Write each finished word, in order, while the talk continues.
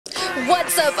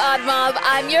What's up, Odd Mob?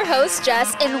 I'm your host,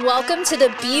 Jess, and welcome to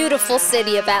the beautiful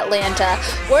city of Atlanta.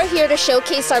 We're here to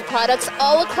showcase our products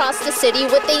all across the city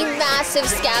with a massive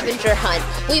scavenger hunt.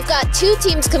 We've got two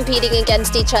teams competing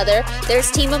against each other.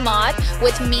 There's Team Ahmad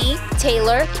with me,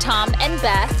 Taylor, Tom, and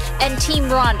Beth, and Team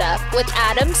Rhonda with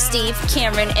Adam, Steve,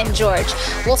 Cameron, and George.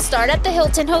 We'll start at the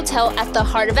Hilton Hotel at the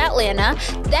heart of Atlanta.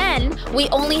 Then we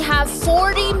only have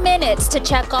 40 minutes to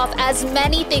check off as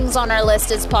many things on our list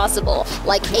as possible,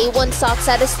 like A1 socks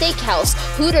at a steakhouse,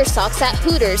 Hooters socks at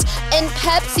Hooters, and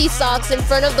Pepsi socks in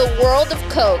front of the World of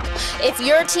Coke. If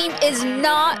your team is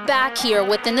not back here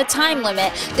within the time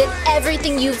limit, then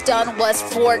everything you've done was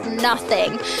for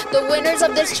nothing. The winners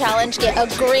of this challenge get a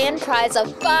grand prize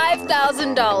of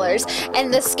 $5,000,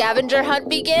 and the scavenger hunt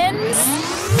begins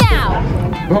now.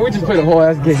 Why don't we just play the whole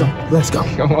ass game? Let's go.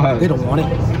 Come on. They don't want it.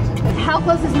 How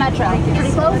close is Metro?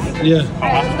 Pretty close? Yeah. All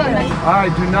right, let's go to Metro. All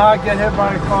right, do not get hit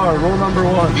by a car. Rule number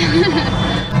 1.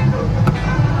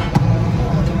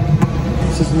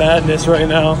 This is madness right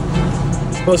now.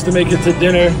 Supposed to make it to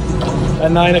dinner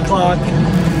at 9 o'clock.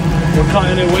 We're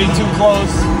cutting it way too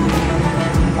close.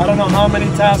 I don't know how many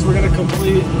tasks we're gonna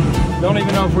complete. Don't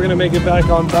even know if we're gonna make it back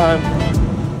on time.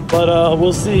 But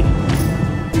we'll see.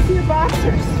 Look at your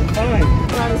boxers. Fine.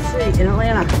 On the street in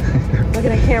Atlanta.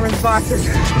 Looking at Cameron's boxers.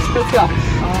 Let's go.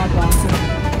 Oh, boxers.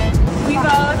 We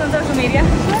follow us on social media?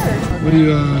 Sure. What do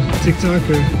you, TikTok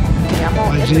or Yeah, I'm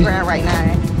on IG? Instagram right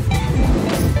now.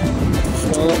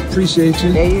 Well, appreciate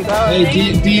you. There you go.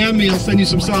 Hey, DM me, I'll send you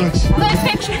some socks. Good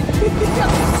picture.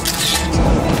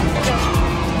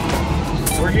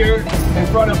 We're here in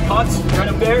front of Cuts, right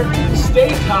up there.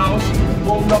 Steakhouse,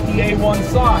 holding up the A1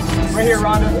 sauce. Right here,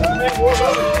 Rhonda.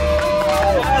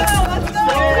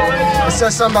 I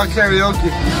said something about karaoke.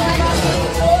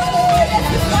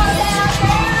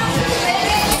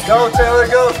 Go, Taylor,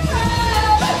 go.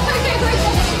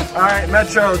 All right,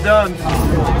 Metro, done.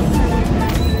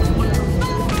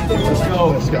 Let's go.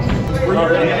 Let's go. We're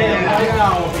here right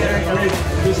now.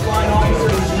 This fine officer,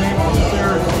 this name officer,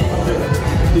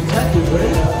 Detective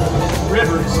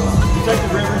Rivers.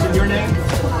 Detective Rivers, and your name?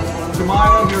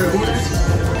 Tomorrow, here at Hooters.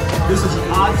 This is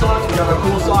Odd Socks. We got our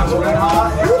cool socks, red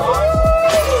hot.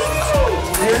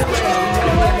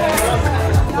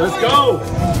 Let's go.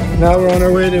 Now we're on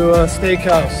our way to a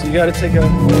steakhouse. You got to take a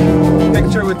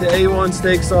picture with the A1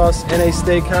 steak sauce in a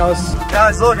steakhouse.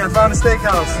 Guys, look, I found a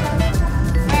steakhouse.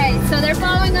 Alright, so they're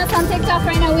following us on TikTok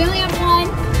right now. We only have 1,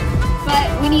 but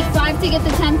we need 5 to get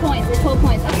the 10 points, the 12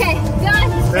 points. Okay, done.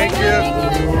 Thank you. Thank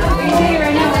you.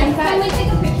 Right now, we're inside. Can we take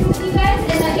a picture with you guys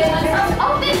and then get us?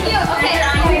 Oh, thank you. Okay.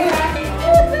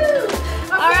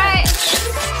 Alright.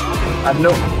 I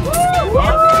know.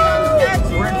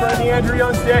 We're in front of the Andrew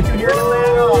Young statue here in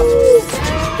Atlanta.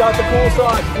 Got the cool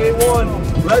socks, A1.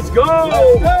 Let's go! Did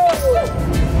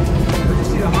you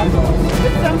see the hot dog?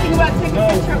 There's something about taking a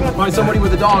picture of us. Find somebody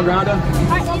with a dog, Rhonda. Is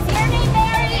your name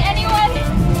Mary? Anyone?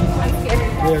 I'm scared.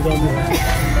 Yeah, don't do that.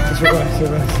 Just relax,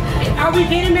 relax. Are we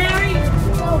getting married?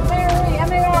 Oh, Mary.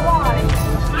 M-A-R-Y.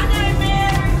 My name is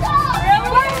Mary.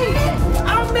 Really?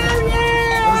 I'm Mary.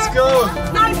 Let's go.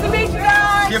 Nice to meet you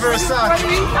guys. Give her a sock.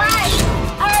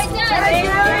 Alright, done.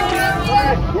 Thank you.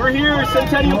 We're here at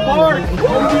Centennial Park. We're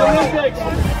the Olympics.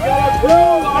 Got our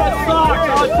crew,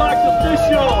 Odd Socks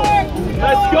official.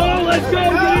 Let's go, let's go,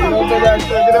 baby. Get over that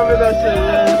shit, get over that shit.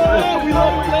 Yeah. We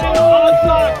love Atlanta, Odd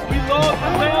Socks. We love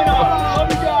Atlanta. Love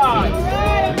you guys.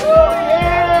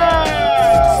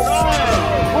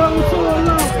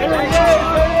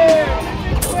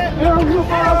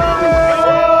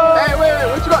 Hey, wait,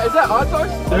 what you got? Is that hot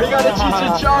sauce? There you got the Cheech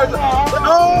and Chong's.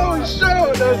 Oh,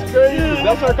 shit, that's crazy.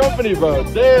 That's our company, bro.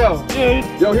 Damn.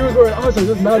 Yo, he was wearing hot sauce.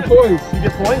 That's mad points. You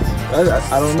get points? I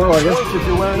don't know, I guess. If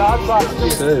you're wearing Odd Socks. He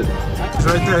did. It's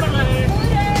right there.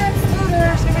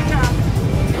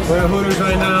 We're at Hooters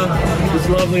right now. This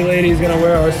lovely lady is gonna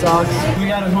wear our socks. We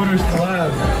got a Hooters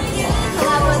collab.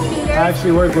 I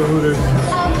actually work with Hooters.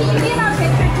 Can you be in our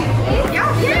picture too, please?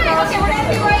 Yeah. Okay, we're gonna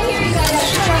be right here, you guys.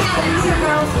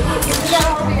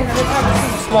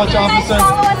 Watch, officer.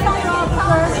 Follow us on your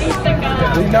color.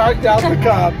 We knocked out the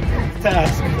cop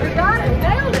task. We got it.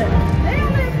 Nailed it.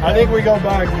 Nailed it. I think we go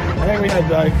back. I think we head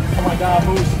back. Oh my God,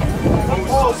 Moose.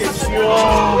 Look at you,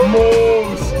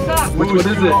 Moose. Which one is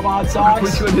it? Odd Socks.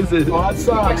 Which one is it? Odd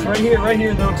Socks. Right here, right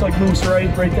here. That looks like Moose,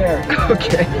 right there.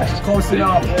 Okay. Close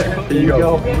enough. There you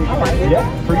go. Yep,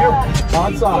 for you.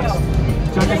 Odd Socks.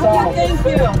 Check us out. Thank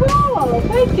you. Oh,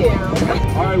 thank you.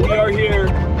 All right, we are here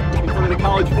in front of the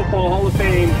College Football Hall of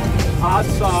Fame. Odd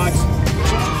Socks.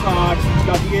 Socks. We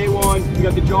got the A1. We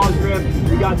got the Jaws grip.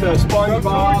 We got the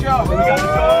SpongeBob. And we got the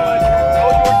Jaws.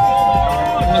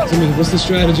 Talk to me. What's the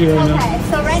strategy right now? Okay,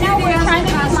 so right now we're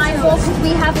because we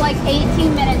have like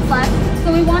 18 minutes left.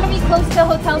 So we want to be close to the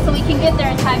hotel so we can get there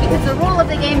in time, because the rule of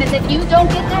the game is if you don't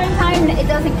get there in time, it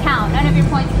doesn't count. None of your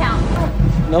points count.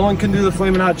 No one can do the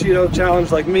Flamin' Hot Cheeto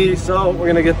challenge like me, so we're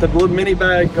gonna get the blue mini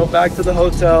bag, go back to the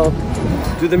hotel,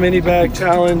 do the mini bag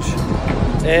challenge,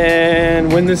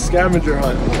 and win this scavenger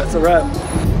hunt. That's a wrap.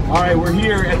 All right, we're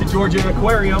here at the Georgia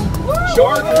Aquarium.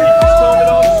 Shark Week is coming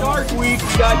up. Shark Week,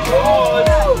 we got draws.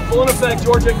 Full in effect,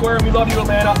 Georgia Aquarium. We love you,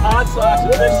 Atlanta. Odd Sox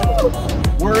official.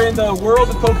 We're in the world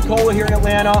of Coca-Cola here in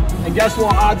Atlanta, and guess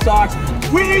what, Odd Sox?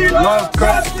 We love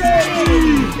Crusty! I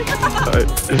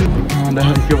wonder how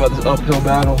you feel about this uphill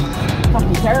battle.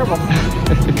 Fucking terrible.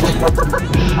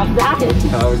 I'm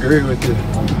dying. I agree with you.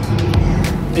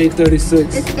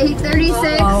 8:36. It's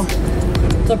 8:36.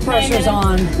 The pressure's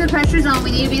on. The pressure's on.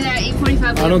 We need to be there at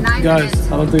 8:45. We have 9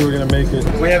 minutes. I don't think we're gonna make it.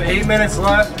 We have 8 minutes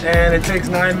left, and it takes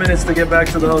 9 minutes to get back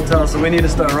to the hotel, so we need to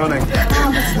start running.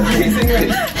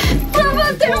 We're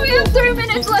almost there. We have 3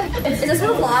 minutes left. Is this a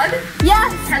vlog?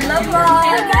 Yes. Hello,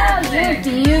 vlog. You're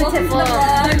beautiful.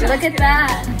 Look at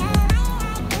that.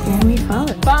 And we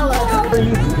follow.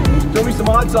 Show me some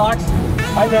Odd Sox.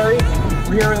 Hi, Mary.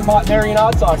 We're here with Mary and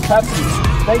Odd Sox. Pepsi.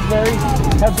 Thanks, Mary.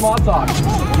 Have some Odd Sox.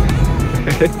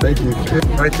 Thank you.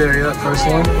 Right there, yeah, first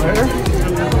one.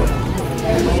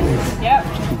 Yep.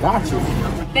 Got you.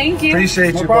 Thank you.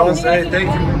 Appreciate you, problem. boss. Hey, thank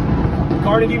you.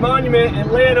 Carnegie Monument,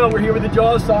 Atlanta. We're here with the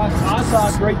Jaws Sox. Odd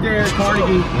Sox right there,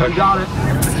 Carnegie. You got it.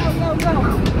 Go, go.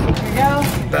 Here you go.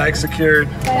 Bag secured.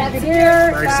 Bag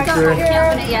here. Bag secured. Can't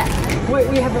open it yet.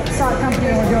 We have a sock company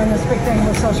and we're doing this big thing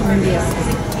with social media.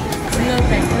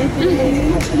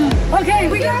 Okay,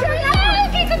 we got it.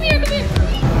 Okay, come here, come here.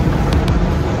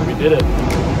 We did it. I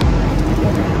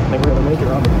think we're gonna make it,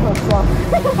 Robin.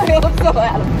 I hope so,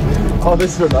 Adam. All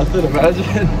this for nothing,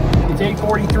 imagine. It's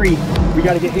 8:43. We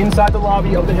gotta get inside the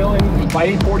lobby of the Hill Inn by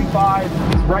 8:45.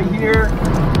 It's right here.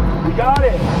 We got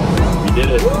it. We did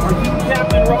it. Our team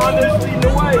captain Rhonda's leading the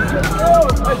way. Let's go.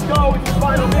 Let's go. It's the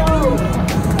final victory.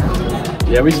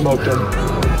 Yeah, we smoked them.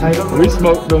 We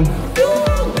smoked them.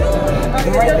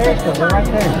 They're right there, so they're right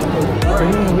there. We're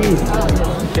in the lead.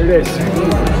 Here it is.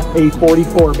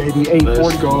 8:44, baby. 8:44.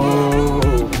 Let's go.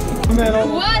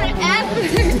 What an effort.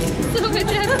 So much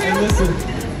effort. Hey, listen.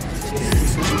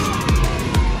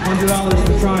 $100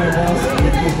 for trying, boss.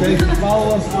 Follow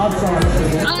us, Odd Sox.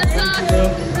 Odd Sox.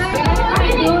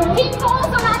 Keep calls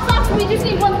on Odd Sox. We just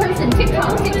need one person.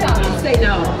 TikTok. Say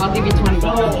no. I'll give you 20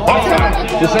 bucks.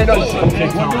 Just say no.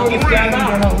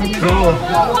 Cool.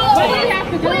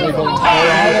 Please call.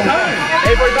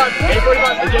 8:45.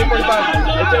 8:45. It's 8:45.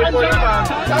 It's 8:45.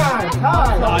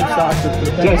 Odd Sox.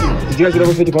 Jess, did you guys get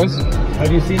over 50 points?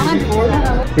 Have you seen it before?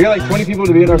 We got like 20 people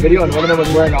to be in our video, and one of them was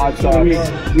wearing Odd Sox.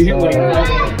 We had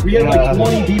like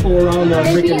 20 people around the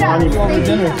freaking monument over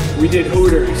dinner. We did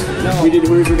Hooters. We did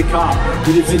Hooters with the Cop.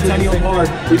 We did Centennial Park.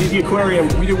 We did the Aquarium.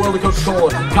 We did World of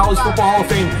Coca-Cola. College Football Hall of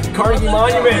Fame. Carnegie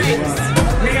Monument.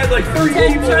 We had like 30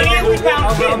 people.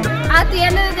 At the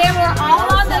end of the day, we're all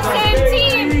on the same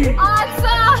team. Odd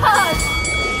Sox.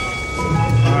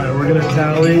 Alright, we're gonna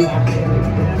tally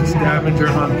scavenger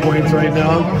hunt points right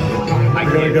now. I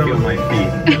can't feel my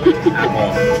feet at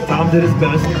all. Tom did his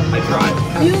best. I tried.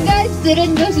 You guys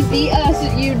didn't just beat us,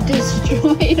 you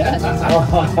destroyed us.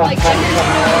 Like,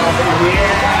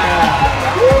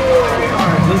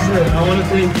 Listen, I want to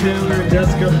thank Taylor and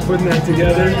Jessica for putting that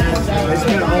together. They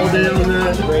spent all day on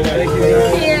that. Thank you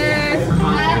guys. here.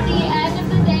 At the end of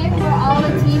the day, for all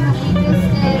the team, we just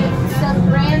did some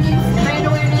brand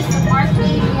awareness, some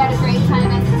marketing. We had a great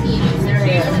time as a team.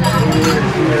 Cheers to that.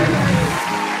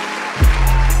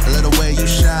 I love the way you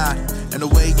shine and the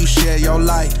way you share your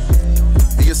light.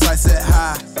 And your sights set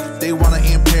high, they wanna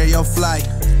impair your flight.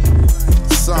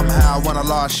 Somehow when I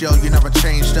lost you never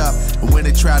changed up. But when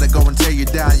they try to go and tear you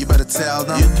down, you better tell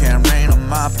them you can't rain on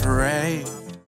my parade.